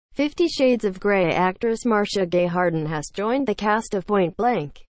50 Shades of Grey actress Marcia Gay Harden has joined the cast of Point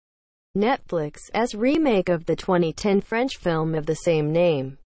Blank, Netflix's remake of the 2010 French film of the same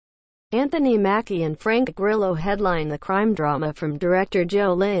name. Mackie and Frank Grilloheadline the crime drama from director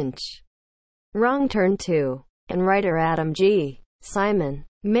Joe Lynch, Wrong Turn 2, and writer Adam G. Simon.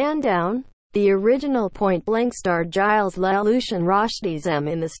 Man Down. The original Point Blank starred Gilles Lellouche and andRoschdy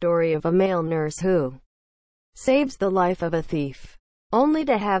Zemin, the story of a male nurse who saves the life of a thief, only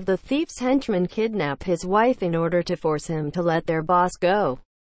to have the thief's henchmen kidnap his wife in order to force him to let their boss go.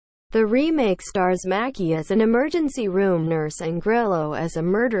 The remake stars Mackie as an emergency room nurse and Grillo as a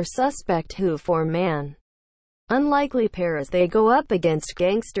murder suspect who form an unlikely pair as they go up against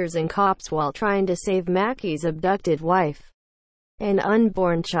gangsters and cops while trying to save Mackie's abducted wife and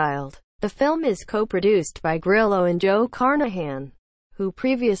unborn child. The film is co-produced by Grillo and Joe Carnahan, who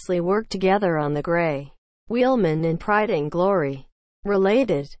previously worked together on The Grey, Wheelmen and Pride and Glory.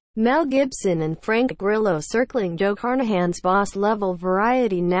 Related. Mel Gibson and Frank Grillo circling Joe Carnahan's boss-level.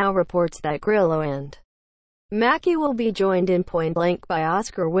 Variety now reports that Grillo and Mackie will be joined in Point Blank by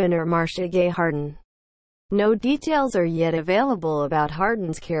Oscar-winner Marcia Gay Harden. No details are yet available about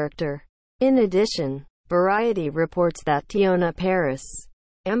Harden's character. In addition, Variety reports that Teyonah Parris,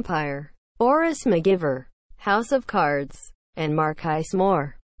 Empire, Boris McGiver, House of Cards, and Markice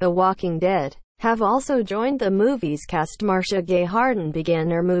Moore, The Walking Dead, have also joined the movie's cast. Marcia Gay Harden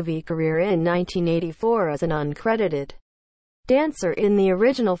began her movie career in 1984 as an uncredited dancer in the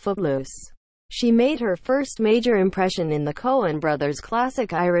original Footloose. She made her first major impression in the Coen Brothers'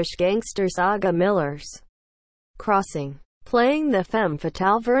 classic Irish gangster saga Miller's Crossing, playing the femme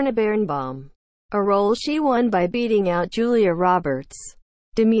fatale Verna Birnbaum, a role she won by beating out Julia Roberts,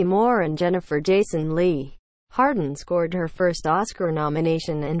 Demi Moore and Jennifer Jason Leigh. Harden scored her first Oscar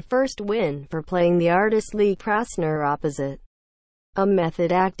nomination and first win for playing the artist Lee Krasner opposite a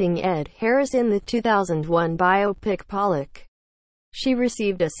method acting Ed Harris in the 2001 biopic Pollock. She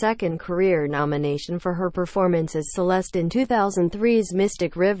received a second career nomination for her performance as Celeste in 2003's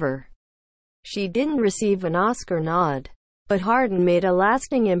Mystic River. She didn't receive an Oscar nod, but Harden made a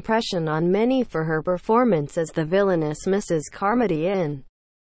lasting impression on many for her performance as the villainous Mrs. Carmody in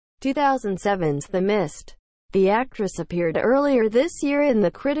 2007's The Mist. The actress appeared earlier this year in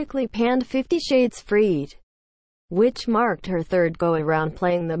the critically panned 50 Shades Freed, which marked her third go-around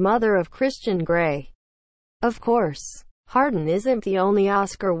playing the mother of Christian Grey. Of course, Harden isn't the only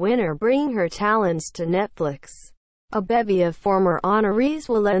Oscar winner bringing her talents to Netflix. A bevy of former honorees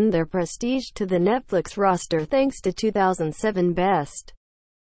will lend their prestige to the Netflix roster thanks to 2007 Best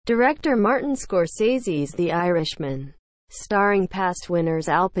Director Martin Scorsese's The Irishman, starring past winners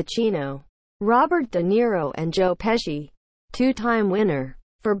Al Pacino, Robert De Niro and Joe Pesci. Two-time winner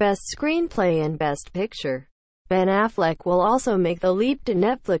for Best Screenplay and Best Picture, Ben Affleck will also make the leap to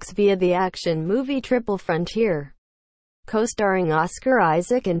Netflix via the action movie Triple Frontier, co-starring Oscar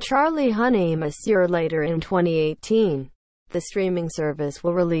Isaac and Charlie Hunnam later in 2018. The streaming service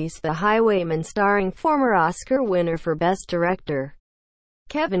will release The Highwayman starring former Oscar winner for Best Director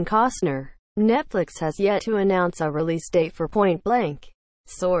Kevin Costner. Netflix has yet to announce a release date for Point Blank.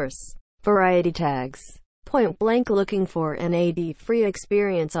 Source: Variety. Tags: Point Blank looking for an ad-free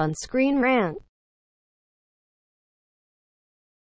experience on Screen Rant.